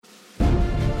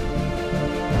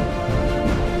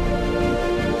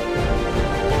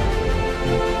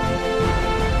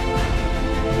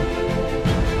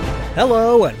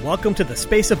Hello and welcome to The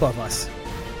Space Above Us,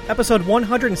 episode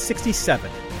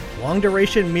 167,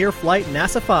 Long-Duration Mir Flight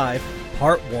NASA-5,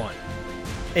 Part 1,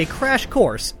 a crash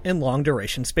course in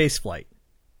long-duration spaceflight.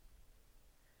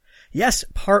 Yes,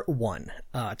 Part 1.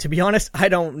 To be honest, I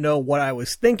don't know what I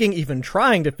was thinking even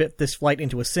trying to fit this flight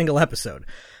into a single episode.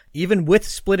 Even with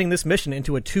splitting this mission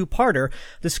into a two-parter,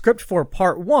 the script for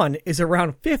Part 1 is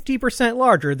around 50%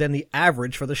 larger than the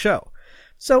average for the show.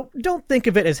 So don't think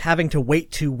of it as having to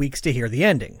wait 2 weeks to hear the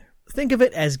ending. Think of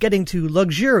it as getting to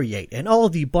luxuriate in all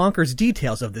of the bonkers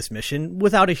details of this mission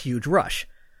without a huge rush,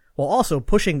 while also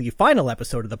pushing the final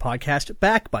episode of the podcast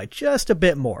back by just a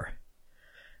bit more.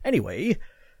 Anyway,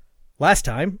 last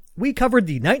time, we covered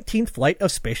the 19th flight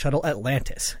of Space Shuttle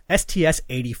Atlantis,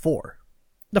 STS-84.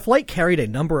 The flight carried a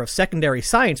number of secondary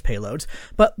science payloads,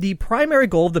 but the primary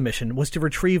goal of the mission was to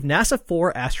retrieve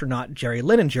NASA-4 astronaut Jerry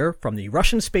Linenger from the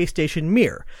Russian space station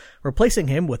Mir, replacing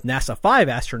him with NASA-5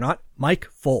 astronaut Mike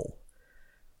Foale.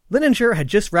 Linenger had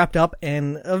just wrapped up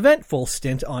an eventful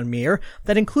stint on Mir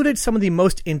that included some of the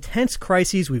most intense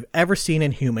crises we've ever seen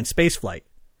in human spaceflight.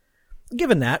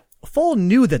 Given that, Foale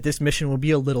knew that this mission would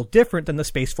be a little different than the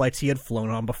spaceflights he had flown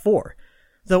on before,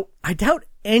 though I doubt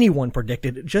anyone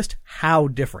predicted just how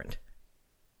different.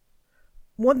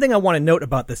 One thing I want to note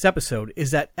about this episode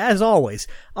is that, as always,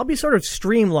 I'll be sort of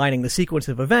streamlining the sequence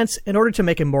of events in order to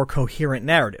make a more coherent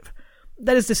narrative.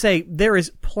 That is to say, there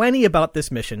is plenty about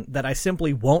this mission that I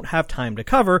simply won't have time to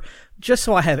cover, just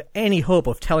so I have any hope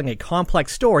of telling a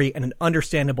complex story in an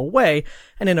understandable way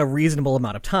and in a reasonable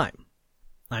amount of time.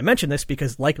 I mention this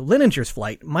because, like Lininger's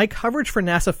flight, my coverage for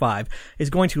NASA-5 is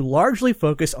going to largely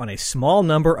focus on a small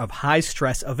number of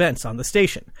high-stress events on the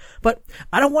station. But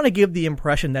I don't want to give the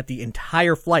impression that the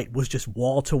entire flight was just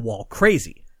wall-to-wall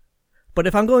crazy. But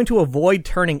if I'm going to avoid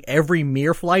turning every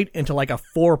Mir flight into like a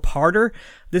four-parter,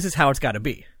 this is how it's got to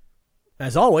be.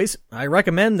 As always, I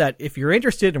recommend that if you're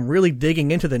interested in really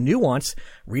digging into the nuance,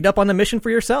 read up on the mission for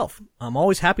yourself. I'm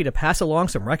always happy to pass along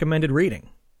some recommended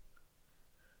reading.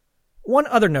 One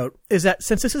other note is that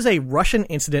since this is a Russian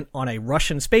incident on a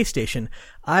Russian space station,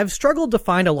 I've struggled to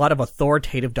find a lot of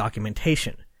authoritative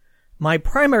documentation. My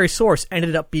primary source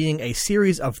ended up being a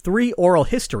series of 3 oral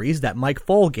histories that Mike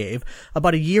Foale gave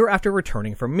about a year after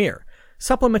returning from Mir,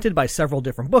 supplemented by several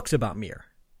different books about Mir.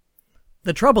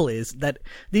 The trouble is that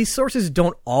these sources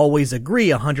don't always agree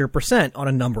 100% on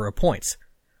a number of points.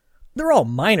 They're all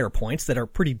minor points that are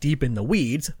pretty deep in the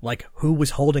weeds, like who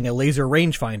was holding a laser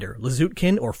rangefinder,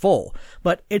 Lazutkin or Foale,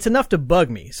 but it's enough to bug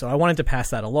me, so I wanted to pass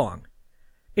that along.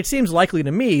 It seems likely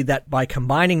to me that by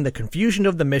combining the confusion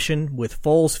of the mission with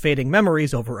Foale's fading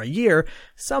memories over a year,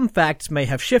 some facts may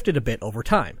have shifted a bit over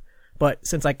time. But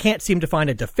since I can't seem to find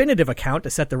a definitive account to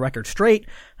set the record straight,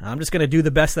 I'm just going to do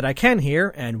the best that I can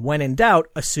here, and when in doubt,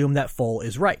 assume that Foale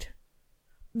is right.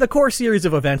 The core series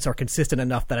of events are consistent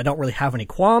enough that I don't really have any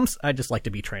qualms. I just like to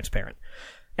be transparent.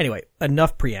 Anyway,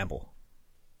 enough preamble.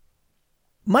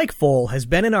 Mike Foale has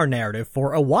been in our narrative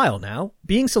for a while now,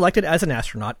 being selected as an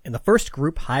astronaut in the first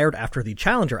group hired after the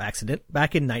Challenger accident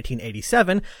back in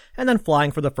 1987, and then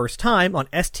flying for the first time on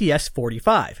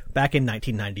STS-45 back in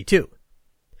 1992.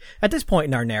 At this point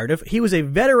in our narrative, he was a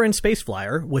veteran space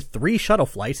flyer with 3 shuttle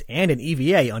flights and an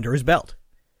EVA under his belt.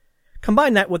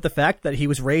 Combine that with the fact that he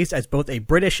was raised as both a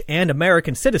British and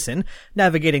American citizen,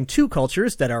 navigating 2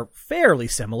 cultures that are fairly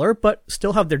similar but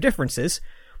still have their differences,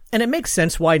 and it makes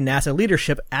sense why NASA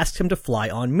leadership asked him to fly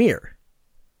on Mir.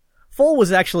 Foale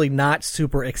was actually not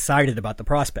super excited about the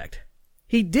prospect.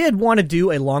 He did want to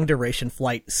do a long-duration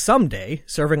flight someday,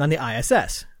 serving on the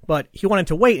ISS, but he wanted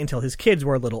to wait until his kids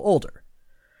were a little older.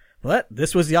 But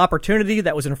this was the opportunity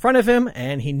that was in front of him,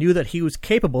 and he knew that he was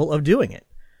capable of doing it.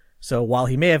 So while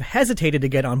he may have hesitated to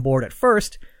get on board at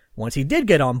first, once he did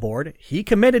get on board, he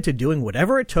committed to doing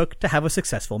whatever it took to have a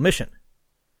successful mission.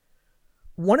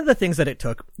 One of the things that it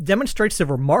took demonstrates the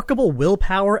remarkable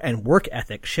willpower and work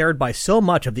ethic shared by so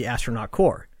much of the astronaut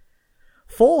corps.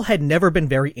 Foale had never been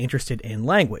very interested in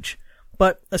language,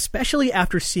 but especially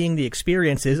after seeing the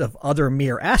experiences of other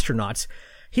Mir astronauts,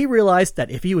 he realized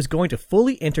that if he was going to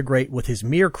fully integrate with his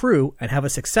Mir crew and have a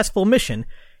successful mission,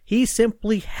 he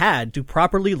simply had to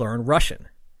properly learn Russian.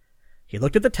 He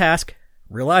looked at the task,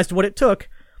 realized what it took,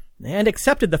 and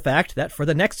accepted the fact that for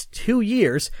the next 2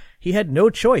 years, he had no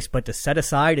choice but to set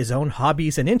aside his own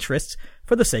hobbies and interests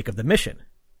for the sake of the mission.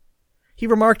 He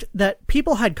remarked that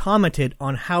people had commented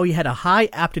on how he had a high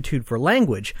aptitude for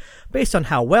language based on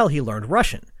how well he learned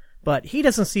Russian, but he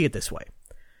doesn't see it this way.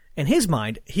 In his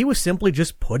mind, he was simply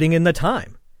just putting in the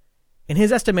time. In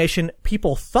his estimation,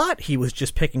 people thought he was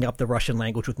just picking up the Russian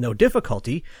language with no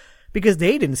difficulty, because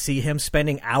they didn't see him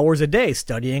spending hours a day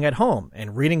studying at home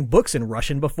and reading books in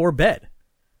Russian before bed.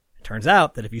 It turns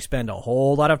out that if you spend a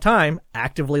whole lot of time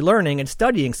actively learning and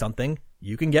studying something,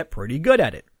 you can get pretty good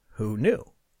at it. Who knew?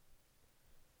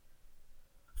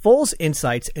 Foale's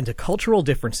insights into cultural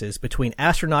differences between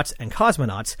astronauts and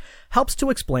cosmonauts helps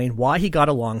to explain why he got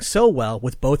along so well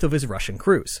with both of his Russian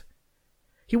crews.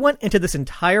 He went into this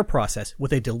entire process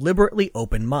with a deliberately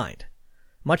open mind.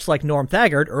 Much like Norm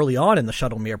Thagard early on in the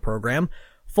Shuttle Mir program,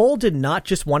 Foale did not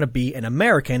just want to be an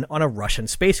American on a Russian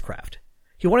spacecraft.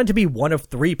 He wanted to be one of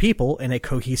 3 people in a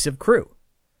cohesive crew.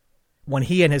 When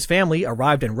he and his family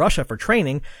arrived in Russia for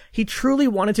training, he truly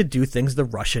wanted to do things the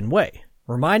Russian way,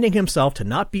 reminding himself to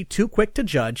not be too quick to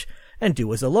judge and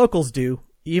do as the locals do,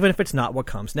 even if it's not what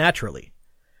comes naturally.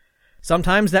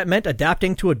 Sometimes that meant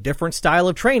adapting to a different style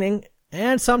of training,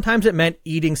 and sometimes it meant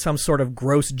eating some sort of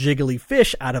gross jiggly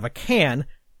fish out of a can,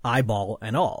 eyeball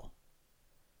and all.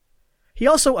 He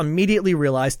also immediately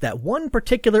realized that one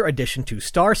particular addition to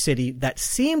Star City that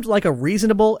seemed like a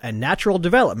reasonable and natural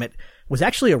development was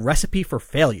actually a recipe for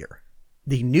failure: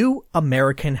 the new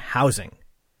American housing.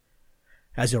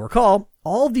 As you'll recall,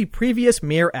 all the previous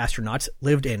Mir astronauts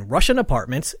lived in Russian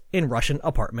apartments in Russian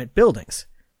apartment buildings.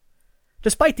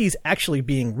 Despite these actually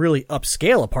being really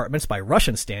upscale apartments by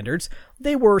Russian standards,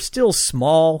 they were still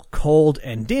small, cold,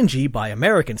 and dingy by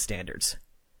American standards.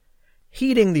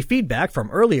 Heeding the feedback from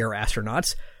earlier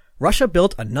astronauts, Russia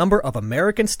built a number of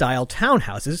American-style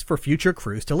townhouses for future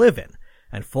crews to live in,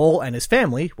 and Foale and his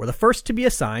family were the first to be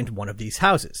assigned one of these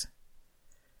houses.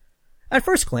 At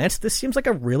first glance, this seems like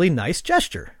a really nice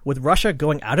gesture, with Russia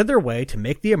going out of their way to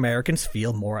make the Americans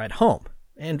feel more at home.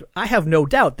 And I have no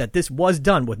doubt that this was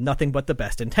done with nothing but the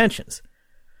best intentions.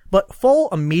 But Foale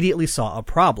immediately saw a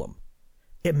problem.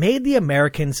 It made the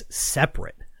Americans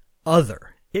separate,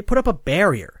 other. It put up a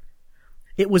barrier.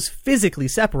 It was physically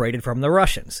separated from the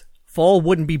Russians. Foale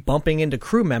wouldn't be bumping into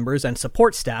crew members and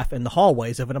support staff in the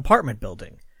hallways of an apartment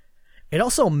building. It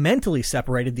also mentally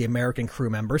separated the American crew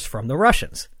members from the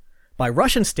Russians. By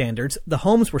Russian standards, the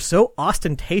homes were so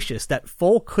ostentatious that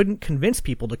Foale couldn't convince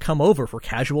people to come over for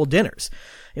casual dinners.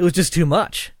 It was just too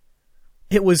much.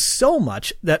 It was so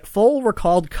much that Foale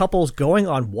recalled couples going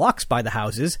on walks by the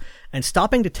houses and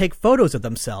stopping to take photos of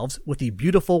themselves with the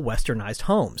beautiful westernized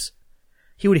homes.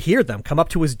 He would hear them come up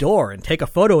to his door and take a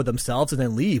photo of themselves and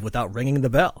then leave without ringing the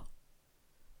bell.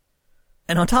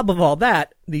 And on top of all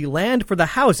that, the land for the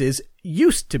houses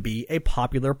used to be a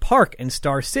popular park in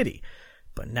Star City,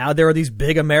 but now there are these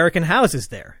big American houses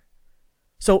there.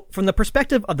 So, from the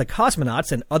perspective of the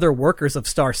cosmonauts and other workers of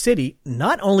Star City,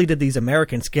 not only did these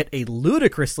Americans get a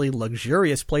ludicrously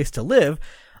luxurious place to live,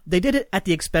 they did it at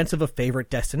the expense of a favorite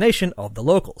destination of the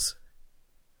locals.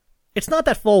 It's not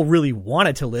that Foale really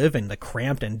wanted to live in the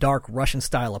cramped and dark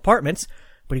Russian-style apartments,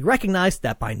 but he recognized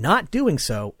that by not doing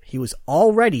so, he was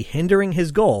already hindering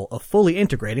his goal of fully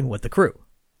integrating with the crew.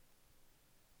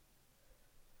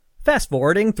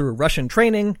 Fast-forwarding through Russian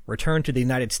training, return to the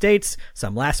United States,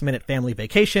 some last-minute family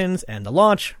vacations, and the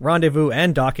launch, rendezvous,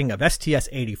 and docking of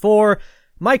STS-84,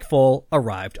 Mike Foale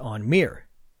arrived on Mir.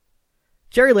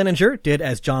 Jerry Lininger did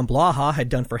as John Blaha had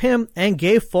done for him and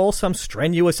gave Foale some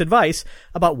strenuous advice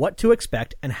about what to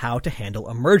expect and how to handle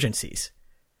emergencies.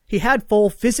 He had Foale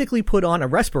physically put on a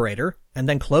respirator and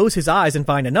then close his eyes and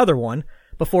find another one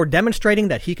before demonstrating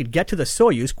that he could get to the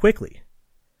Soyuz quickly.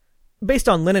 Based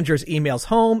on Lininger's emails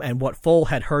home and what Foale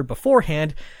had heard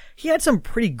beforehand, he had some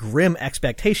pretty grim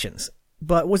expectations,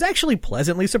 but was actually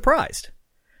pleasantly surprised.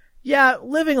 Yeah,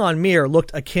 living on Mir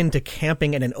looked akin to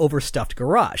camping in an overstuffed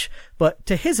garage, but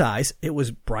to his eyes, it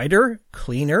was brighter,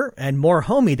 cleaner, and more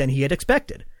homey than he had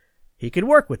expected. He could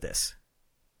work with this.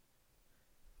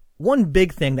 One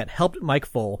big thing that helped Mike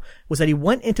Foale was that he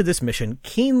went into this mission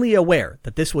keenly aware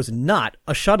that this was not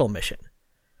a shuttle mission.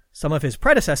 Some of his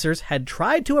predecessors had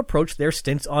tried to approach their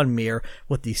stints on Mir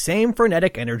with the same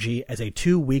frenetic energy as a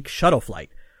 2-week shuttle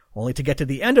flight, only to get to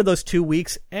the end of those 2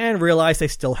 weeks and realize they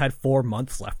still had 4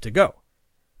 months left to go.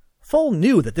 Foale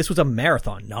knew that this was a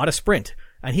marathon, not a sprint,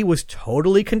 and he was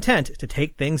totally content to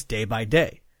take things day by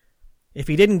day. If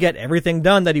he didn't get everything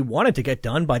done that he wanted to get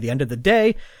done by the end of the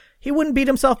day, he wouldn't beat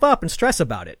himself up and stress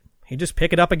about it. He'd just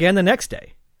pick it up again the next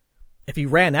day. If he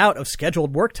ran out of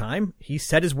scheduled work time, he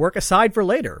set his work aside for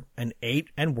later and ate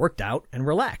and worked out and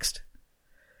relaxed.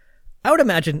 I would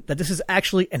imagine that this is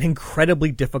actually an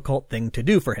incredibly difficult thing to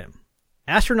do for him.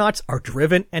 Astronauts are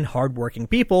driven and hardworking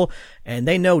people, and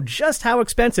they know just how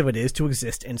expensive it is to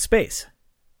exist in space.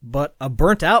 But a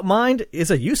burnt-out mind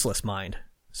is a useless mind,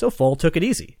 so Foale took it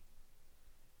easy.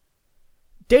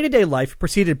 Day-to-day life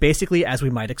proceeded basically as we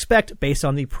might expect based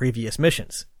on the previous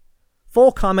missions.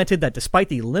 Foale commented that despite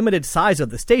the limited size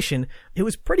of the station, it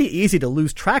was pretty easy to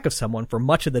lose track of someone for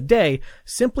much of the day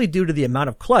simply due to the amount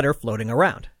of clutter floating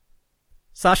around.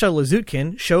 Sasha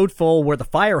Lazutkin showed Foale where the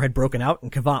fire had broken out in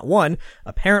Kvant 1,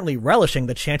 apparently relishing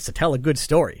the chance to tell a good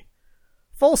story.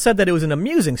 Foale said that it was an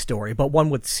amusing story, but one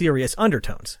with serious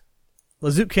undertones.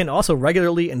 Lazutkin also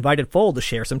regularly invited Foale to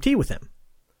share some tea with him.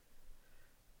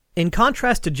 In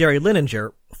contrast to Jerry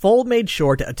Lininger, Foale made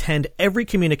sure to attend every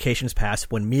communications pass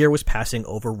when Mir was passing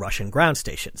over Russian ground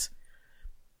stations.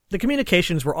 The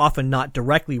communications were often not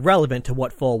directly relevant to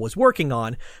what Foale was working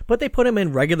on, but they put him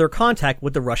in regular contact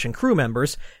with the Russian crew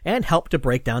members and helped to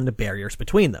break down the barriers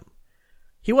between them.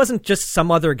 He wasn't just some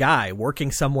other guy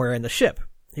working somewhere in the ship.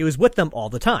 He was with them all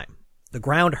the time. The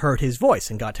ground heard his voice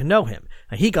and got to know him,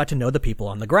 and he got to know the people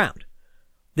on the ground.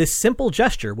 This simple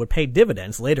gesture would pay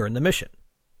dividends later in the mission.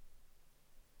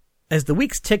 As the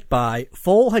weeks ticked by,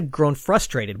 Foale had grown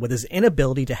frustrated with his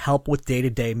inability to help with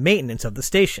day-to-day maintenance of the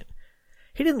station.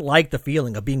 He didn't like the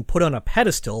feeling of being put on a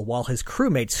pedestal while his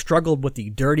crewmates struggled with the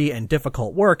dirty and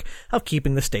difficult work of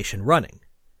keeping the station running.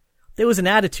 There was an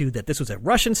attitude that this was a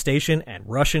Russian station and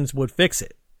Russians would fix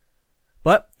it.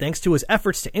 But thanks to his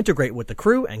efforts to integrate with the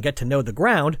crew and get to know the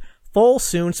ground, Foale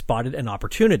soon spotted an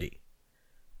opportunity.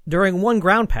 During one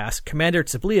ground pass, Commander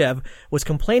Tsibliev was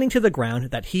complaining to the ground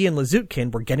that he and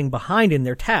Lazutkin were getting behind in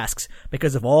their tasks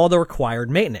because of all the required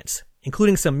maintenance,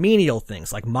 including some menial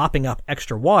things like mopping up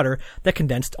extra water that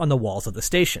condensed on the walls of the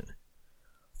station.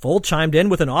 Foale chimed in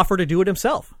with an offer to do it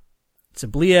himself.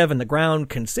 Tsibliev and the ground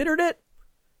considered it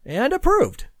and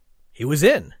approved. He was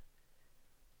in.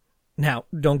 Now,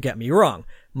 don't get me wrong,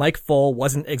 Mike Foale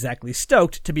wasn't exactly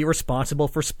stoked to be responsible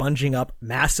for sponging up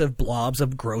massive blobs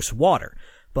of gross water,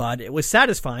 but it was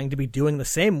satisfying to be doing the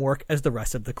same work as the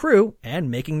rest of the crew and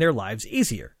making their lives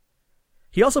easier.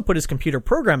 He also put his computer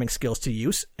programming skills to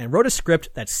use and wrote a script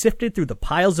that sifted through the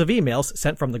piles of emails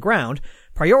sent from the ground,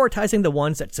 prioritizing the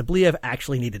ones that Tsibliev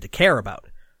actually needed to care about.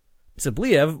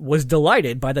 Tsibliev was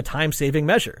delighted by the time-saving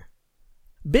measure.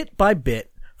 Bit by bit,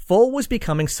 Foale was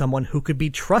becoming someone who could be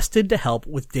trusted to help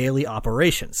with daily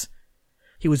operations.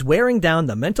 He was wearing down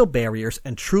the mental barriers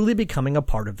and truly becoming a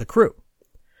part of the crew.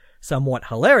 Somewhat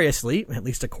hilariously, at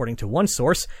least according to one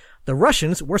source, the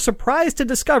Russians were surprised to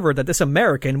discover that this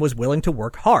American was willing to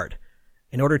work hard.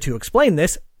 In order to explain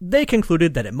this, they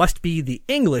concluded that it must be the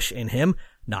English in him,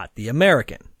 not the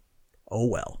American. Oh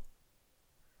well.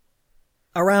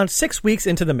 Around 6 weeks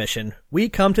into the mission, we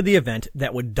come to the event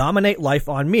that would dominate life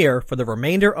on Mir for the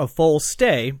remainder of Foale's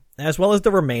stay, as well as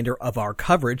the remainder of our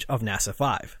coverage of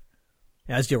NASA-5.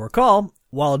 As you'll recall,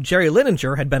 while Jerry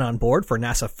Lininger had been on board for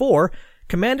NASA-4,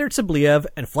 Commander Tsibliev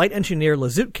and Flight Engineer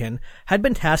Lazutkin had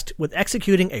been tasked with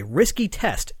executing a risky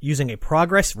test using a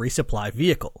Progress resupply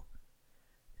vehicle.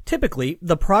 Typically,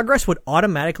 the Progress would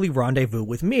automatically rendezvous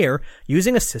with Mir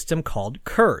using a system called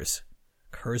KURS.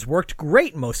 KURS worked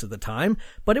great most of the time,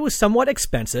 but it was somewhat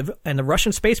expensive and the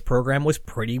Russian space program was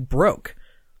pretty broke.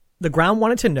 The ground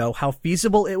wanted to know how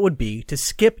feasible it would be to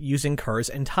skip using KURS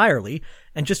entirely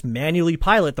and just manually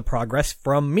pilot the Progress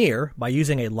from Mir by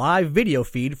using a live video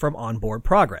feed from onboard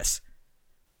Progress.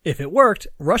 If it worked,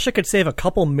 Russia could save a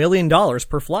couple $1 million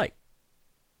per flight.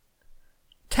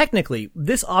 Technically,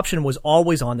 this option was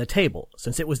always on the table,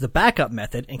 since it was the backup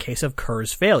method in case of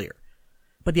KURS failure.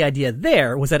 But the idea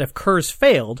there was that if KURS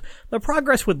failed, the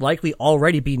Progress would likely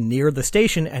already be near the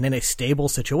station and in a stable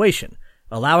situation,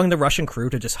 allowing the Russian crew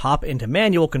to just hop into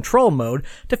manual control mode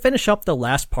to finish up the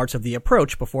last parts of the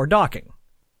approach before docking.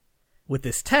 With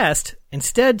this test,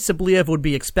 instead Tsibliev would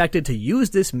be expected to use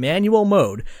this manual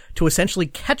mode to essentially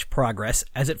catch Progress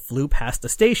as it flew past the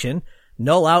station,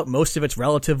 null out most of its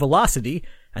relative velocity,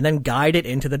 and then guide it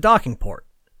into the docking port.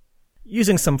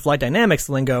 Using some flight dynamics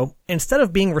lingo, instead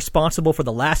of being responsible for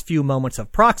the last few moments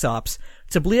of prox ops,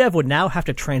 Tsibliev would now have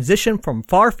to transition from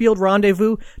far-field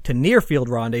rendezvous to near-field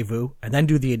rendezvous and then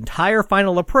do the entire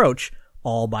final approach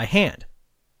all by hand.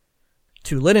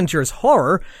 To Lininger's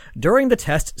horror, during the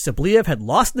test, Tsibliev had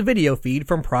lost the video feed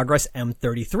from Progress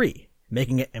M33,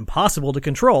 making it impossible to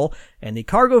control, and the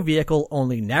cargo vehicle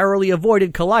only narrowly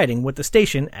avoided colliding with the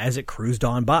station as it cruised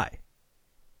on by.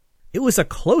 It was a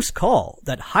close call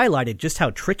that highlighted just how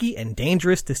tricky and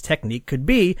dangerous this technique could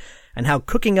be, and how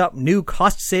cooking up new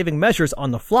cost-saving measures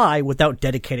on the fly without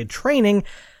dedicated training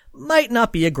might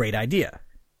not be a great idea.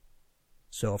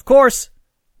 So of course,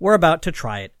 we're about to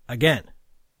try it again.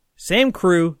 Same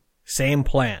crew, same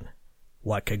plan.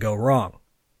 What could go wrong?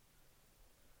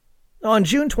 On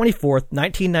June 24th,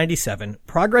 1997,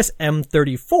 Progress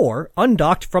M34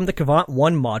 undocked from the Kvant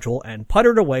 1 module and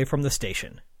puttered away from the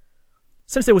station.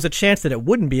 Since there was a chance that it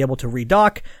wouldn't be able to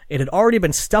redock, it had already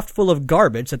been stuffed full of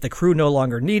garbage that the crew no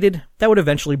longer needed that would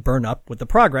eventually burn up with the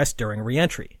Progress during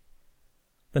re-entry.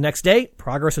 The next day,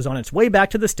 Progress was on its way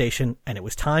back to the station, and it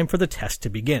was time for the test to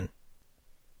begin.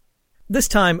 This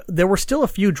time, there were still a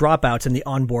few dropouts in the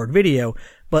onboard video,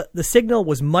 but the signal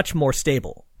was much more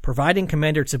stable, providing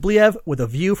Commander Tsibliev with a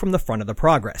view from the front of the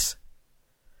Progress.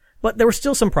 But there were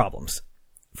still some problems.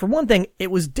 For one thing,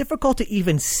 it was difficult to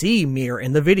even see Mir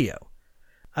in the video.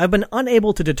 I've been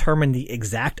unable to determine the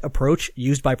exact approach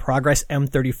used by Progress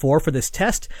M34 for this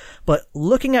test, but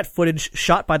looking at footage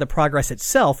shot by the Progress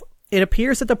itself, it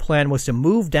appears that the plan was to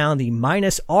move down the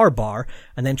 -R bar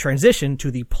and then transition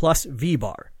to the +V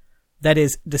bar. That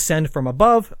is, descend from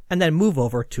above and then move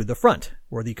over to the front,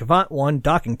 where the Kvant 1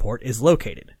 docking port is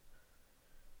located.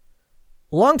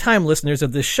 Longtime listeners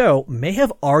of this show may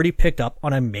have already picked up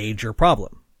on a major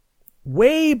problem.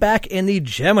 Way back in the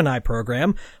Gemini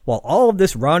program, while all of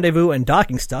this rendezvous and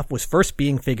docking stuff was first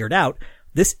being figured out,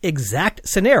 this exact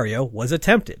scenario was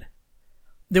attempted.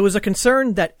 There was a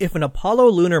concern that if an Apollo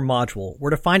lunar module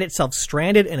were to find itself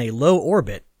stranded in a low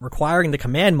orbit, requiring the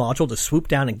command module to swoop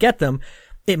down and get them,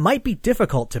 it might be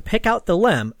difficult to pick out the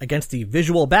LEM against the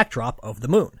visual backdrop of the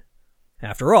moon.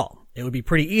 After all, it would be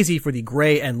pretty easy for the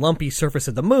gray and lumpy surface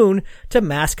of the moon to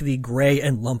mask the gray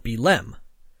and lumpy LEM.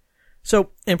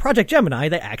 So, in Project Gemini,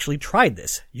 they actually tried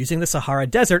this, using the Sahara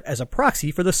Desert as a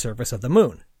proxy for the surface of the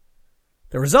moon.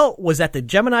 The result was that the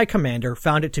Gemini commander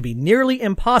found it to be nearly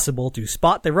impossible to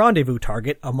spot the rendezvous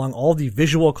target among all the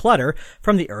visual clutter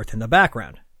from the Earth in the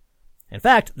background. In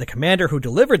fact, the commander who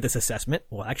delivered this assessment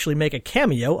will actually make a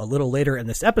cameo a little later in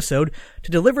this episode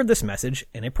to deliver this message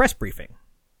in a press briefing.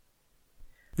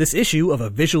 This issue of a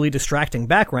visually distracting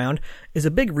background is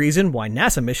a big reason why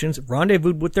NASA missions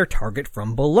rendezvoused with their target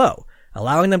from below,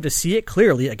 allowing them to see it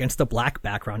clearly against the black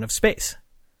background of space.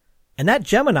 And that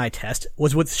Gemini test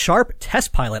was with sharp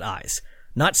test pilot eyes,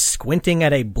 not squinting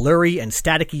at a blurry and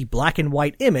staticky black and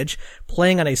white image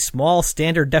playing on a small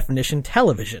standard definition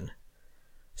television.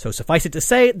 So suffice it to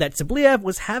say that Tsibliev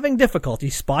was having difficulty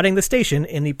spotting the station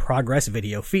in the Progress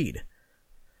video feed.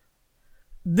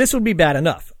 This would be bad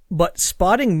enough, but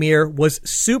spotting Mir was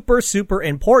super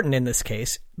important in this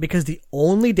case because the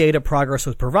only data Progress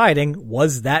was providing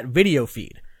was that video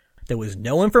feed. There was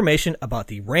no information about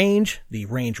the range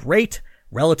rate,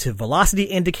 relative velocity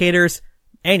indicators,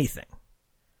 anything.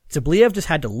 Tsibliev just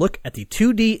had to look at the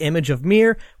 2D image of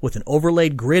Mir with an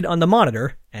overlaid grid on the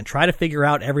monitor and try to figure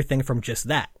out everything from just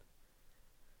that.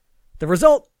 The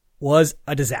result was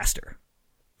a disaster.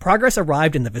 Progress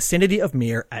arrived in the vicinity of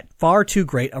Mir at far too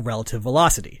great a relative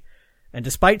velocity, and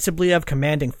despite Tsibliev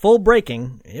commanding full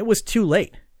braking, it was too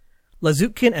late.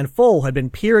 Lazutkin and Foale had been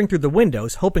peering through the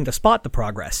windows hoping to spot the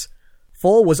Progress.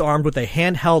 Foale was armed with a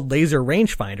handheld laser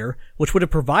rangefinder, which would have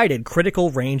provided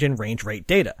critical range and range rate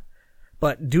data.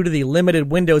 But due to the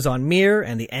limited windows on Mir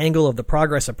and the angle of the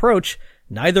Progress approach,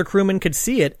 neither crewman could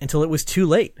see it until it was too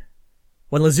late.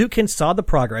 When Lazutkin saw the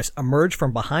Progress emerge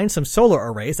from behind some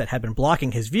solar arrays that had been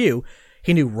blocking his view,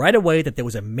 he knew right away that there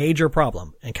was a major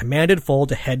problem and commanded Foale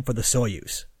to head for the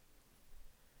Soyuz.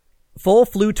 Foale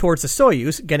flew towards the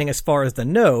Soyuz, getting as far as the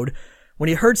node, when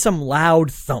he heard some loud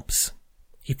thumps.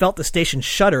 He felt the station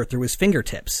shudder through his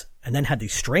fingertips, and then had the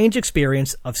strange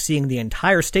experience of seeing the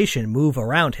entire station move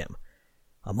around him.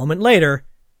 A moment later,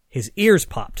 his ears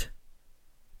popped.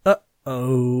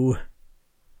 Uh-oh.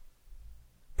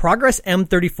 Progress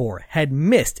M34 had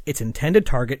missed its intended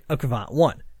target of Kvant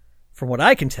 1. From what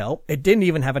I can tell, it didn't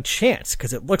even have a chance,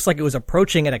 because it looks like it was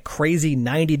approaching at a crazy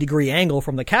 90-degree angle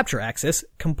from the capture axis,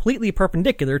 completely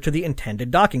perpendicular to the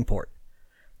intended docking port.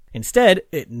 Instead,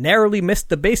 it narrowly missed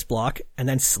the base block and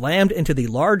then slammed into the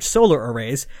large solar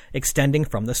arrays extending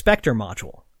from the Spectre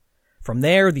module. From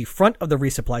there, the front of the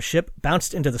resupply ship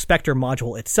bounced into the Spectre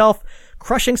module itself,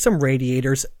 crushing some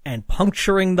radiators and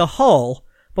puncturing the hull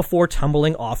before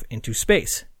tumbling off into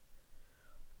space.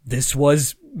 This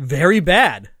was very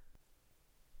bad.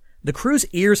 The crew's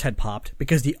ears had popped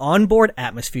because the onboard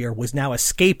atmosphere was now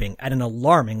escaping at an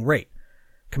alarming rate.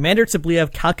 Commander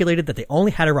Tsibliev calculated that they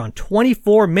only had around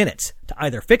 24 minutes to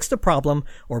either fix the problem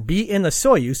or be in the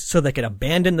Soyuz so they could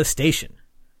abandon the station.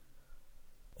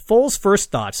 Foale's first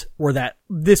thoughts were that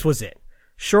this was it.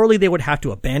 Surely they would have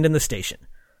to abandon the station.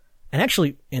 And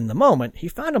actually, in the moment, he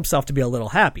found himself to be a little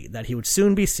happy that he would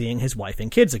soon be seeing his wife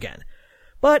and kids again.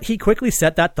 But he quickly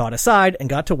set that thought aside and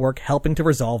got to work helping to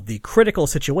resolve the critical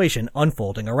situation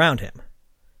unfolding around him.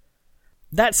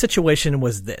 That situation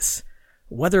was this.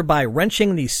 Whether by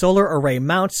wrenching the solar array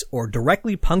mounts or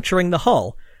directly puncturing the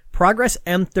hull, Progress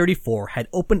M34 had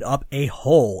opened up a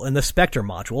hole in the Spectre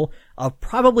module of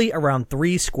probably around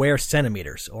 3 square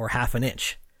centimeters, or half an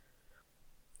inch.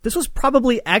 This was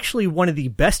probably actually one of the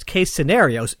best case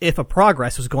scenarios if a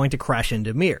Progress was going to crash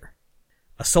into Mir.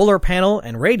 A solar panel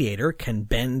and radiator can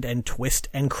bend and twist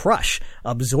and crush,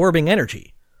 absorbing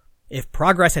energy. If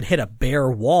Progress had hit a bare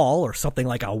wall or something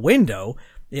like a window,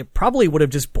 it probably would have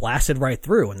just blasted right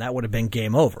through and that would have been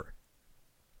game over.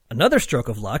 Another stroke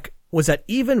of luck was that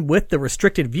even with the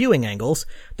restricted viewing angles,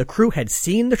 the crew had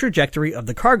seen the trajectory of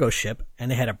the cargo ship and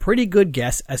they had a pretty good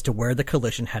guess as to where the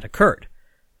collision had occurred.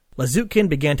 Lazutkin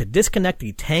began to disconnect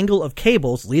the tangle of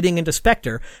cables leading into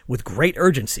Spectre with great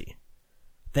urgency.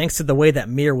 Thanks to the way that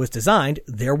Mir was designed,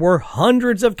 there were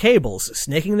hundreds of cables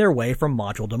snaking their way from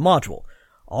module to module,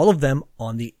 all of them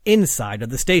on the inside of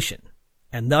the station,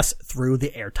 and thus through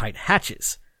the airtight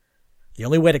hatches. The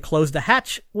only way to close the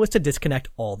hatch was to disconnect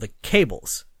all the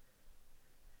cables.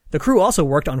 The crew also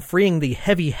worked on freeing the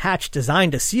heavy hatch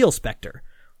designed to seal Spectre.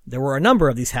 There were a number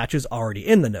of these hatches already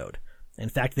in the node. In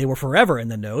fact, they were forever in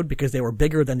the node because they were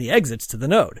bigger than the exits to the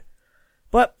node.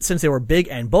 But since they were big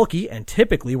and bulky and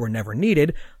typically were never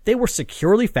needed, they were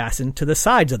securely fastened to the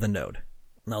sides of the node.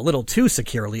 A little too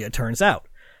securely, it turns out.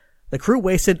 The crew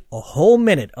wasted a whole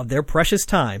minute of their precious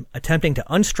time attempting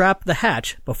to unstrap the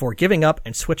hatch before giving up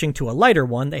and switching to a lighter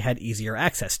one they had easier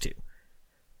access to.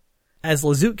 As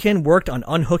Lazutkin worked on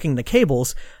unhooking the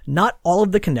cables, not all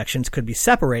of the connections could be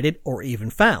separated or even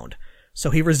found, so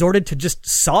he resorted to just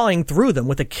sawing through them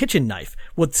with a kitchen knife,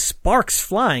 with sparks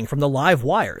flying from the live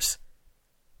wires.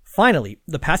 Finally,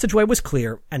 the passageway was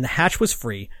clear and the hatch was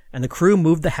free, and the crew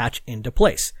moved the hatch into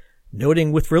place,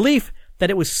 noting with relief that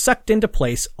it was sucked into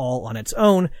place all on its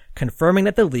own, confirming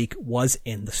that the leak was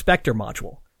in the Spectre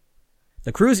module.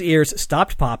 The crew's ears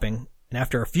stopped popping, and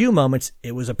after a few moments,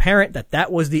 it was apparent that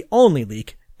that was the only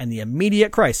leak, and the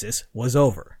immediate crisis was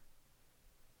over.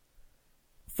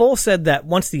 Foale said that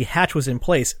once the hatch was in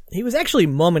place, he was actually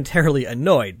momentarily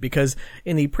annoyed because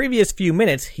in the previous few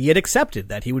minutes he had accepted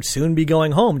that he would soon be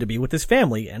going home to be with his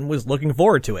family and was looking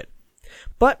forward to it.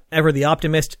 But, ever the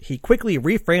optimist, he quickly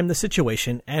reframed the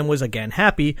situation and was again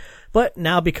happy, but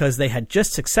now because they had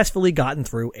just successfully gotten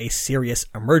through a serious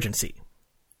emergency.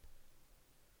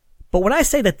 But when I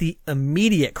say that the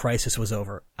immediate crisis was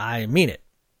over, I mean it.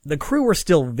 The crew were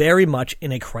still very much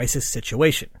in a crisis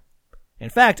situation. In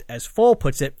fact, as Foale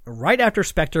puts it, right after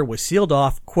Spectre was sealed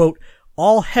off, quote,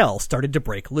 all hell started to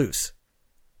break loose.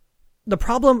 The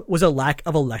problem was a lack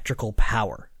of electrical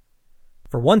power.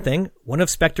 For one thing, one of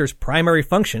Spectre's primary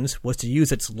functions was to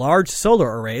use its large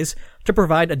solar arrays to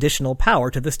provide additional power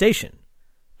to the station.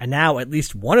 And now at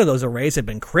least one of those arrays had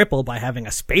been crippled by having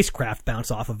a spacecraft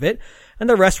bounce off of it, and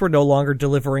the rest were no longer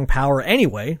delivering power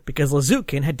anyway because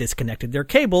Lazutkin had disconnected their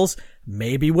cables,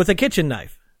 maybe with a kitchen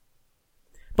knife.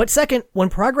 But second, when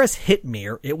Progress hit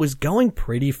Mir, it was going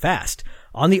pretty fast,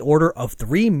 on the order of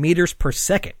 3 meters per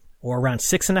second, or around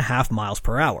 6.5 miles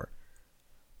per hour.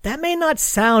 That may not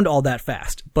sound all that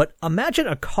fast, but imagine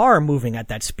a car moving at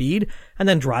that speed and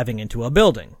then driving into a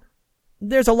building.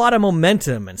 There's a lot of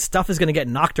momentum and stuff is going to get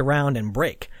knocked around and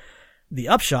break. The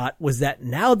upshot was that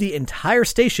now the entire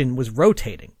station was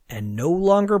rotating and no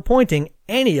longer pointing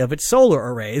any of its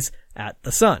solar arrays at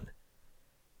the sun.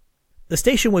 The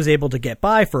station was able to get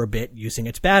by for a bit using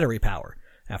its battery power.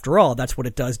 After all, that's what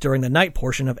it does during the night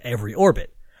portion of every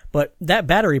orbit. But that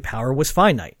battery power was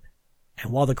finite.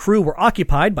 And while the crew were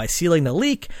occupied by sealing the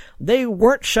leak, they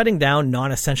weren't shutting down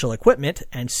non-essential equipment,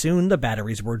 and soon the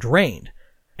batteries were drained.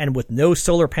 And with no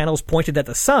solar panels pointed at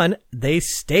the sun, they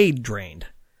stayed drained.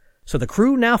 So the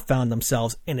crew now found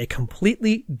themselves in a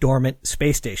completely dormant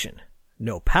space station.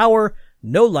 No power,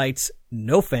 no lights,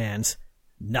 no fans,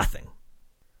 nothing.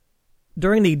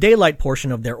 During the daylight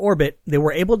portion of their orbit, they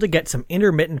were able to get some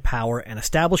intermittent power and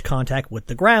establish contact with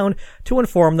the ground to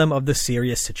inform them of the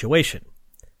serious situation.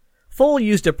 Foale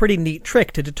used a pretty neat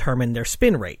trick to determine their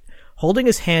spin rate, holding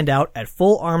his hand out at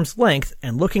full arm's length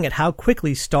and looking at how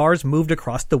quickly stars moved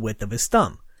across the width of his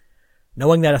thumb.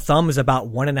 Knowing that a thumb is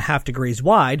about 1.5 degrees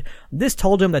wide, this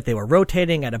told him that they were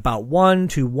rotating at about 1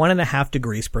 to 1.5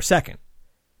 degrees per second.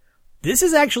 This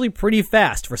is actually pretty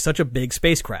fast for such a big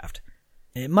spacecraft.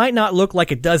 It might not look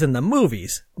like it does in the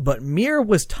movies, but Mir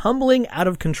was tumbling out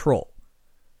of control.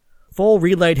 Foale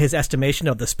relayed his estimation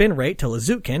of the spin rate to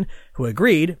Lazutkin, who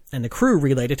agreed, and the crew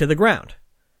relayed it to the ground.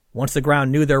 Once the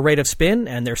ground knew their rate of spin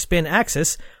and their spin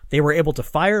axis, they were able to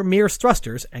fire Mir's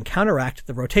thrusters and counteract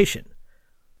the rotation.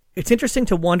 It's interesting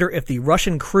to wonder if the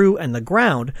Russian crew and the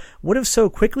ground would have so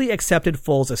quickly accepted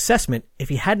Foale's assessment if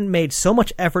he hadn't made so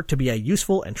much effort to be a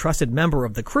useful and trusted member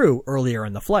of the crew earlier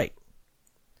in the flight.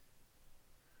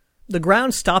 The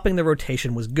ground stopping the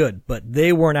rotation was good, but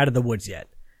they weren't out of the woods yet.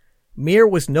 Mir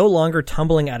was no longer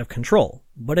tumbling out of control,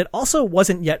 but it also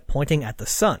wasn't yet pointing at the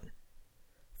sun.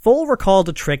 Foale recalled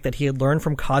a trick that he had learned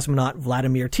from cosmonaut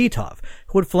Vladimir Titov,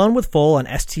 who had flown with Foale on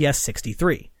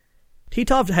STS-63.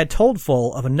 Titov had told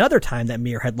Foale of another time that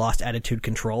Mir had lost attitude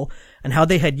control, and how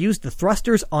they had used the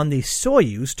thrusters on the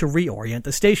Soyuz to reorient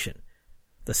the station.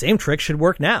 The same trick should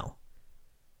work now.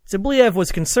 Zibliev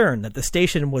was concerned that the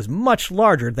station was much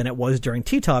larger than it was during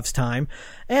Titov's time,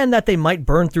 and that they might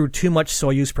burn through too much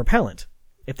Soyuz propellant.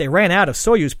 If they ran out of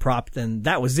Soyuz prop, then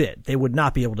that was it. They would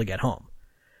not be able to get home.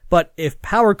 But if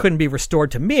power couldn't be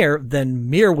restored to Mir, then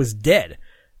Mir was dead.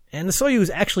 And the Soyuz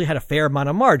actually had a fair amount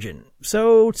of margin,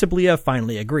 so Zibliev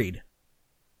finally agreed.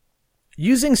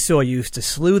 Using Soyuz to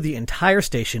slew the entire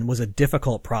station was a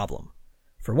difficult problem.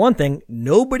 For one thing,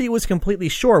 nobody was completely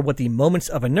sure what the moments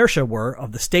of inertia were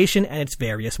of the station and its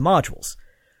various modules.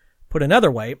 Put another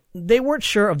way, they weren't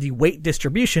sure of the weight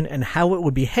distribution and how it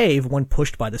would behave when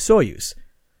pushed by the Soyuz.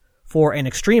 For an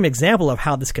extreme example of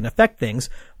how this can affect things,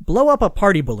 blow up a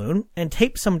party balloon and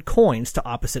tape some coins to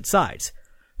opposite sides.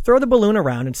 Throw the balloon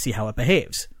around and see how it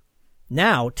behaves.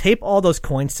 Now, tape all those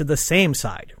coins to the same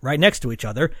side, right next to each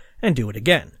other, and do it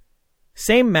again.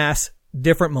 Same mass,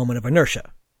 different moment of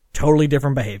inertia. Totally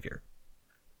different behavior.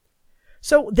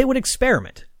 So they would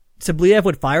experiment. Zibliev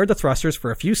would fire the thrusters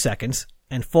for a few seconds,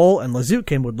 and Foale and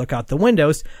Lazutkin would look out the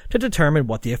windows to determine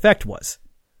what the effect was.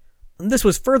 This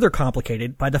was further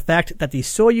complicated by the fact that the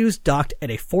Soyuz docked at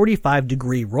a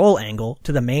 45-degree roll angle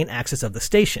to the main axis of the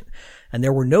station, and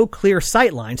there were no clear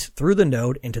sight lines through the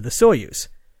node into the Soyuz.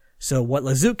 So what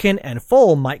Lazutkin and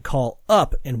Foale might call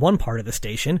up in one part of the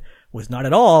station was not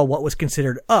at all what was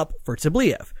considered up for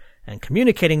Zibliev, and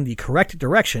communicating the correct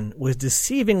direction was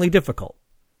deceivingly difficult.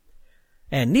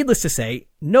 And needless to say,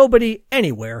 nobody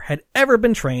anywhere had ever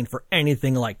been trained for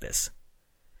anything like this.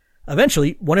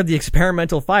 Eventually, one of the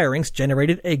experimental firings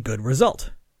generated a good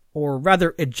result. Or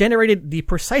rather, it generated the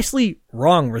precisely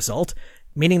wrong result,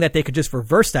 meaning that they could just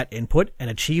reverse that input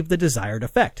and achieve the desired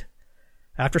effect.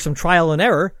 After some trial and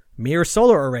error, Mir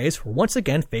solar arrays were once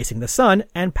again facing the sun,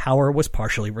 and power was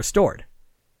partially restored.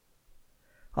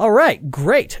 Alright,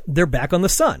 great, they're back on the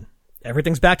sun.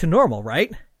 Everything's back to normal,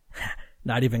 right?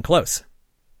 Not even close.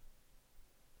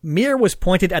 Mir was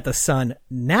pointed at the sun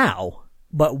now,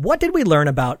 but what did we learn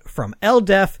about from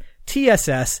LDEF,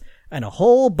 TSS, and a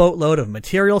whole boatload of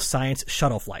material science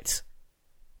shuttle flights?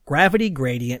 Gravity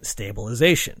gradient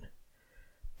stabilization.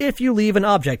 If you leave an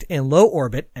object in low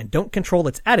orbit and don't control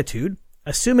its attitude,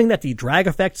 assuming that the drag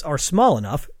effects are small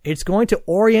enough, it's going to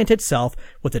orient itself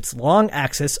with its long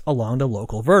axis along the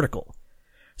local vertical.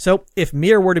 So if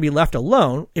Mir were to be left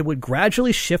alone, it would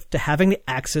gradually shift to having the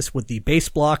axis with the base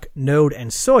block, node,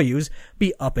 and Soyuz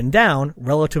be up and down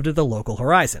relative to the local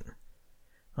horizon.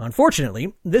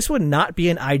 Unfortunately, this would not be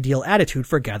an ideal attitude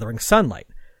for gathering sunlight,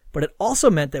 but it also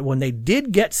meant that when they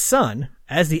did get sun,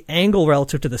 as the angle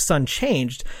relative to the sun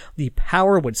changed, the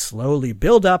power would slowly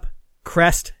build up,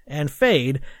 crest, and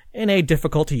fade in a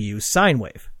difficult-to-use sine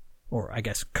wave. Or, I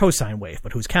guess, cosine wave,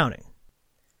 but who's counting?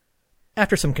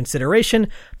 After some consideration,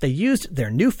 they used their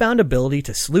newfound ability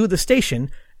to slew the station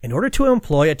in order to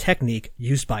employ a technique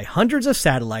used by hundreds of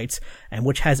satellites and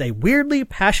which has a weirdly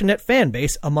passionate fan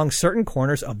base among certain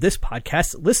corners of this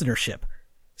podcast's listenership: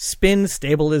 spin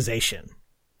stabilization.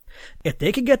 If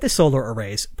they could get the solar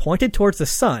arrays pointed towards the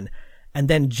sun and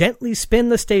then gently spin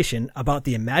the station about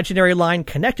the imaginary line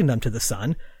connecting them to the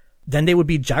sun, then they would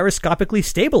be gyroscopically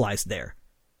stabilized there.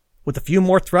 With a few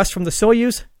more thrusts from the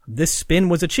Soyuz, this spin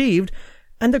was achieved,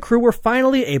 and the crew were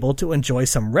finally able to enjoy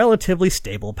some relatively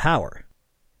stable power.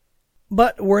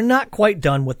 But we're not quite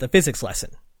done with the physics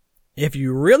lesson. If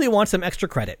you really want some extra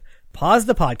credit, pause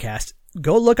the podcast,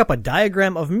 go look up a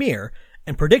diagram of Mir,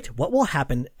 and predict what will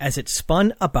happen as it's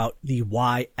spun about the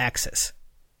y-axis.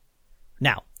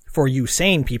 Now, for you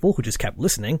sane people who just kept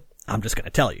listening, I'm just going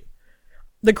to tell you.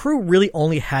 The crew really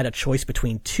only had a choice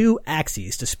between two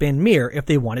axes to spin Mir if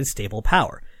they wanted stable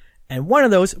power, and one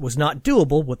of those was not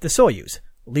doable with the Soyuz,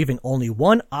 leaving only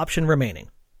one option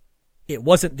remaining. It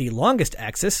wasn't the longest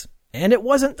axis, and it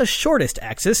wasn't the shortest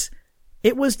axis,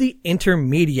 it was the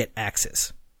intermediate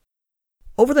axis.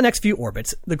 Over the next few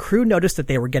orbits, the crew noticed that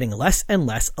they were getting less and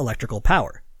less electrical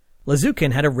power.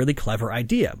 Lazutkin had a really clever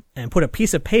idea, and put a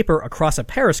piece of paper across a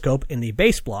periscope in the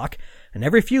base block, and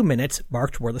every few minutes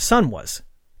marked where the sun was.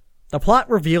 The plot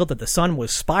revealed that the sun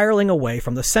was spiraling away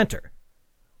from the center.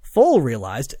 Foale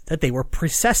realized that they were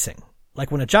precessing, like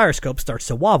when a gyroscope starts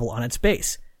to wobble on its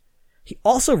base. He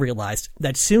also realized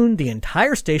that soon the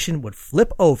entire station would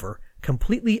flip over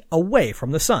completely away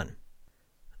from the sun.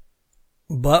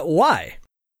 But why?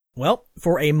 Well,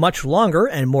 for a much longer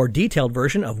and more detailed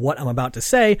version of what I'm about to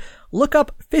say, look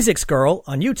up Physics Girl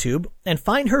on YouTube and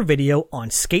find her video on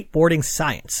skateboarding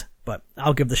science, but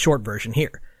I'll give the short version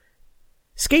here.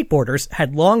 Skateboarders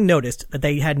had long noticed that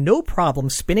they had no problem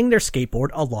spinning their skateboard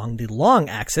along the long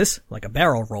axis, like a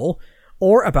barrel roll,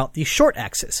 or about the short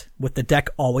axis, with the deck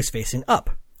always facing up.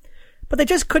 But they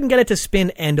just couldn't get it to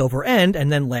spin end over end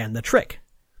and then land the trick.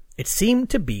 It seemed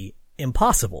to be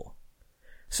impossible.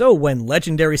 So when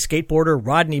legendary skateboarder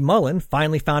Rodney Mullen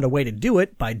finally found a way to do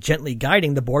it by gently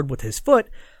guiding the board with his foot,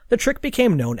 the trick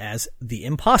became known as the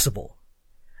impossible.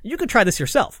 You could try this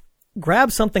yourself.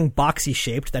 Grab something boxy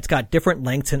shaped that's got different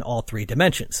lengths in all 3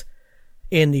 dimensions.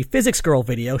 In the Physics Girl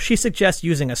video, she suggests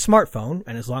using a smartphone,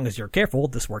 and as long as you're careful,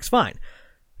 this works fine.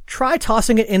 Try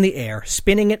tossing it in the air,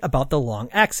 spinning it about the long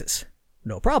axis.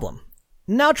 No problem.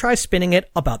 Now try spinning it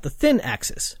about the thin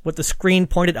axis, with the screen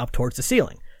pointed up towards the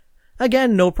ceiling.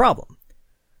 Again, no problem.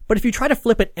 But if you try to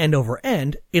flip it end over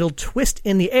end, it'll twist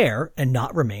in the air and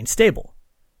not remain stable.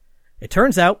 It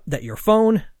turns out that your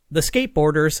phone, the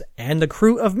skateboarders, and the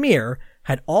crew of Mir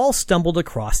had all stumbled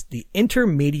across the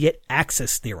intermediate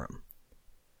axis theorem.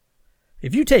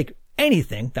 If you take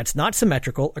anything that's not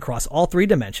symmetrical across all 3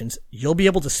 dimensions, you'll be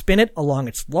able to spin it along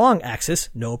its long axis,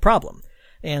 no problem.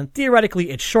 And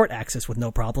theoretically its short axis with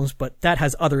no problems, but that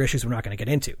has other issues we're not going to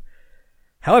get into.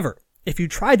 However, if you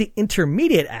try the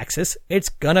intermediate axis, it's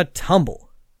gonna tumble.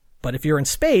 But if you're in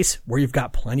space, where you've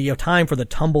got plenty of time for the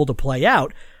tumble to play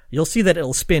out, you'll see that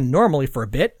it'll spin normally for a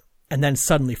bit, and then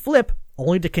suddenly flip,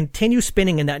 only to continue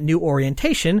spinning in that new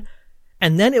orientation,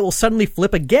 and then it will suddenly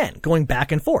flip again, going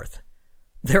back and forth.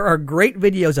 There are great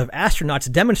videos of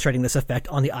astronauts demonstrating this effect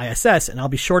on the ISS, and I'll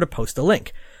be sure to post a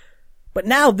link. But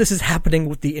now this is happening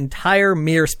with the entire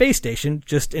Mir space station,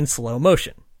 just in slow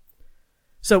motion.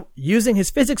 So, using his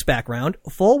physics background,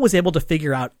 Foale was able to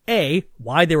figure out A,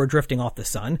 why they were drifting off the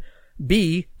sun,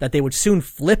 B, that they would soon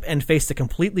flip and face the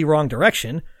completely wrong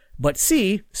direction, but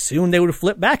C, soon they would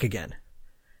flip back again.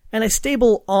 And a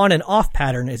stable on and off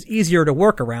pattern is easier to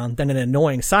work around than an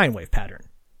annoying sine wave pattern.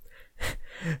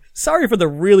 Sorry for the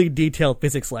really detailed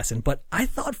physics lesson, but I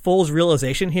thought Foale's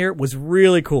realization here was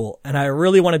really cool, and I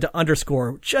really wanted to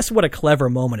underscore just what a clever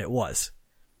moment it was.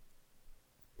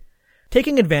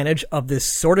 Taking advantage of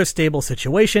this sort of stable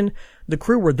situation, the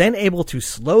crew were then able to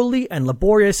slowly and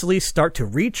laboriously start to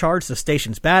recharge the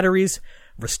station's batteries,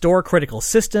 restore critical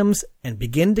systems, and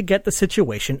begin to get the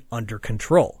situation under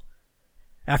control.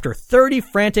 After 30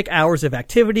 frantic hours of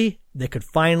activity, they could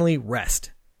finally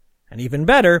rest. And even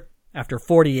better, after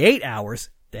 48 hours,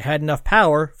 they had enough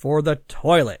power for the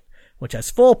toilet, which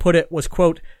as Foale put it was,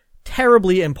 quote,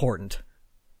 terribly important.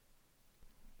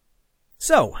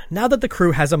 So, now that the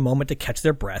crew has a moment to catch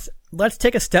their breath, let's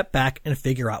take a step back and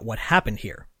figure out what happened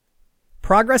here.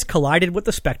 Progress collided with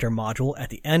the Spectre module at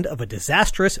the end of a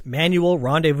disastrous manual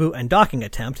rendezvous and docking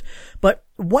attempt, but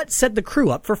what set the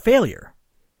crew up for failure?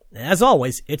 As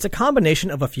always, it's a combination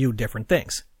of a few different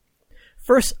things.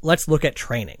 First, let's look at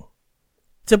training.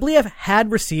 Tsibliev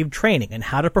had received training in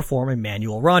how to perform a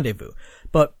manual rendezvous,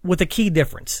 but with a key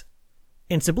difference.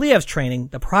 In Tsibliev's training,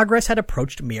 the Progress had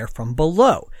approached Mir from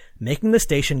below, making the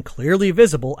station clearly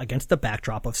visible against the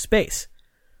backdrop of space.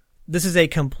 This is a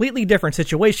completely different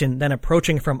situation than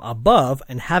approaching from above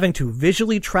and having to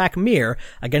visually track Mir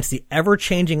against the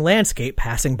ever-changing landscape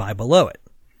passing by below it.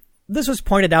 This was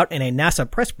pointed out in a NASA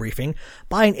press briefing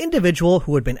by an individual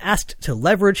who had been asked to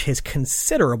leverage his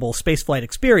considerable spaceflight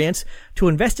experience to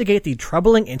investigate the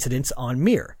troubling incidents on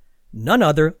Mir, none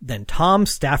other than Tom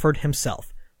Stafford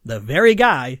himself, the very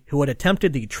guy who had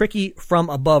attempted the tricky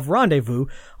from-above rendezvous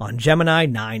on Gemini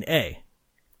 9A.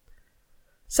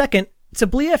 Second,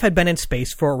 Tsibliev had been in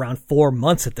space for around 4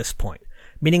 months at this point,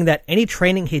 meaning that any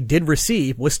training he did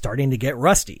receive was starting to get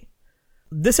rusty.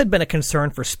 This had been a concern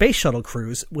for space shuttle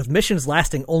crews, with missions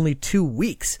lasting only 2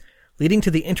 weeks, leading to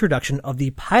the introduction of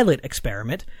the pilot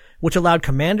experiment, which allowed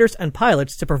commanders and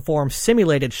pilots to perform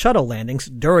simulated shuttle landings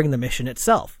during the mission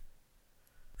itself.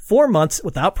 4 months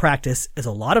without practice is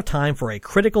a lot of time for a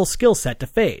critical skill set to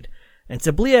fade, and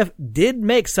Tsibliev did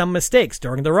make some mistakes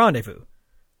during the rendezvous.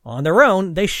 On their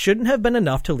own, they shouldn't have been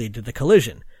enough to lead to the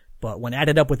collision, but when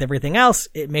added up with everything else,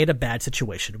 it made a bad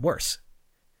situation worse.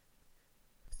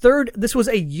 Third, this was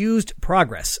a used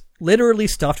Progress, literally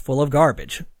stuffed full of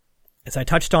garbage. As I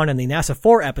touched on in the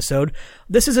NASA-4 episode,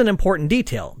 this is an important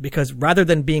detail, because rather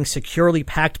than being securely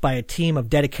packed by a team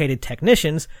of dedicated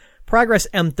technicians, Progress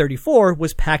M34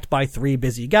 was packed by 3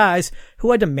 busy guys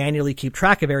who had to manually keep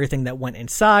track of everything that went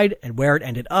inside and where it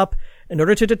ended up in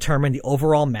order to determine the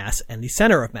overall mass and the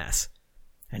center of mass.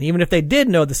 And even if they did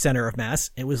know the center of mass,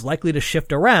 it was likely to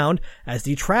shift around as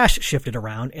the trash shifted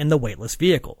around in the weightless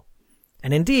vehicle.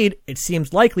 And indeed, it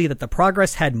seems likely that the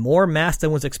Progress had more mass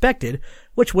than was expected,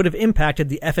 which would have impacted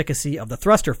the efficacy of the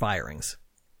thruster firings.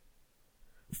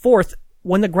 Fourth,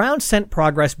 when the ground sent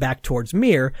Progress back towards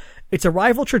Mir, its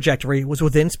arrival trajectory was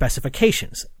within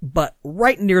specifications, but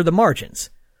right near the margins.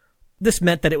 This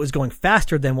meant that it was going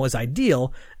faster than was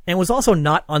ideal, and was also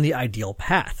not on the ideal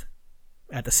path.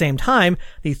 At the same time,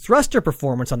 the thruster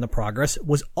performance on the Progress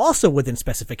was also within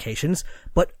specifications,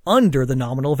 but under the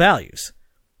nominal values.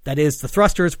 That is, the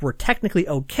thrusters were technically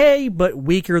okay, but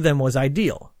weaker than was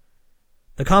ideal.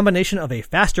 The combination of a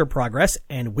faster Progress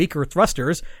and weaker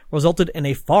thrusters resulted in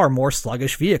a far more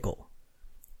sluggish vehicle.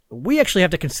 We actually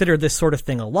have to consider this sort of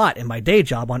thing a lot in my day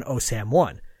job on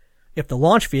OSAM-1. If the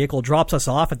launch vehicle drops us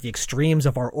off at the extremes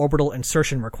of our orbital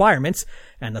insertion requirements,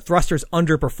 and the thrusters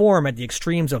underperform at the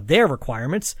extremes of their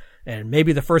requirements, and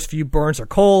maybe the first few burns are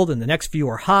cold and the next few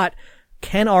are hot,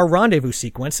 can our rendezvous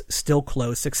sequence still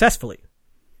close successfully?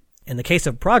 In the case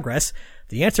of Progress,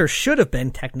 the answer should have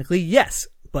been technically yes,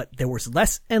 but there was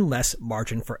less and less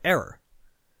margin for error.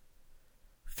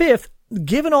 Fifth,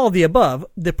 given all of the above,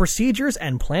 the procedures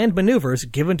and planned maneuvers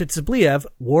given to Tsubleev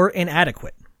were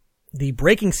inadequate. The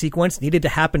braking sequence needed to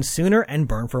happen sooner and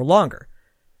burn for longer.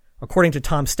 According to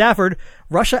Tom Stafford,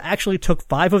 Russia actually took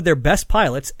 5 of their best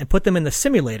pilots and put them in the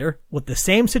simulator with the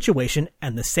same situation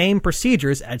and the same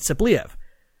procedures as Tsubleev.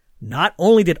 Not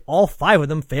only did all 5 of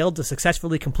them fail to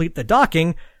successfully complete the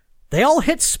docking, they all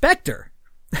hit Spectre.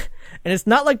 And it's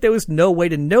not like there was no way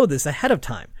to know this ahead of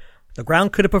time. The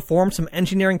ground could have performed some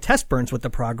engineering test burns with the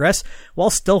Progress while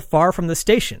still far from the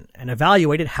station and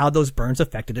evaluated how those burns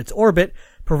affected its orbit,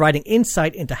 providing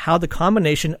insight into how the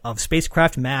combination of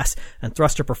spacecraft mass and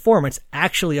thruster performance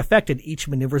actually affected each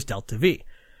maneuver's delta V.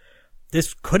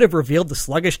 This could have revealed the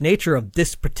sluggish nature of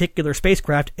this particular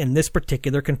spacecraft in this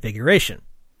particular configuration.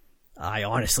 I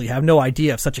honestly have no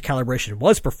idea if such a calibration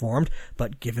was performed,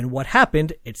 but given what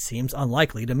happened, it seems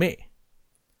unlikely to me.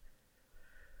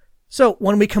 So,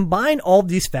 when we combine all of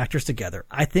these factors together,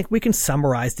 I think we can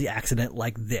summarize the accident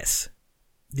like this.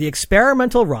 The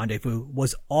experimental rendezvous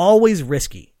was always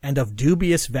risky and of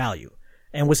dubious value,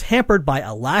 and was hampered by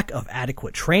a lack of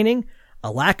adequate training,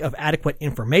 a lack of adequate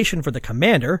information for the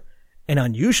commander, an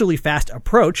unusually fast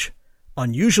approach,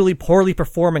 unusually poorly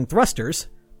performing thrusters,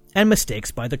 and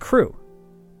mistakes by the crew.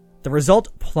 The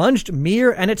result plunged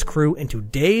Mir and its crew into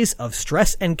days of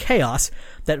stress and chaos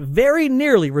that very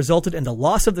nearly resulted in the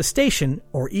loss of the station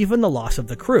or even the loss of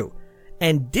the crew,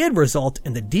 and did result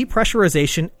in the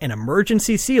depressurization and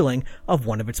emergency sealing of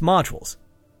one of its modules,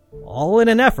 all in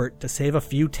an effort to save a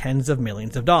few tens of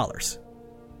millions of dollars.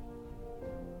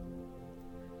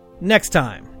 Next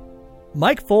time,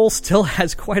 Mike Foale still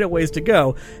has quite a ways to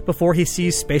go before he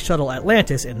sees Space Shuttle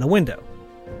Atlantis in the window.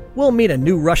 We'll meet a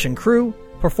new Russian crew,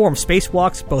 perform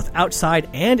spacewalks both outside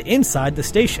and inside the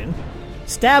station,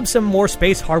 stab some more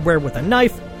space hardware with a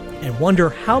knife, and wonder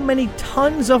how many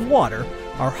tons of water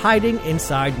are hiding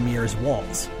inside Mir's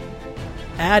walls.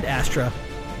 Ad Astra,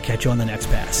 catch you on the next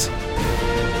pass.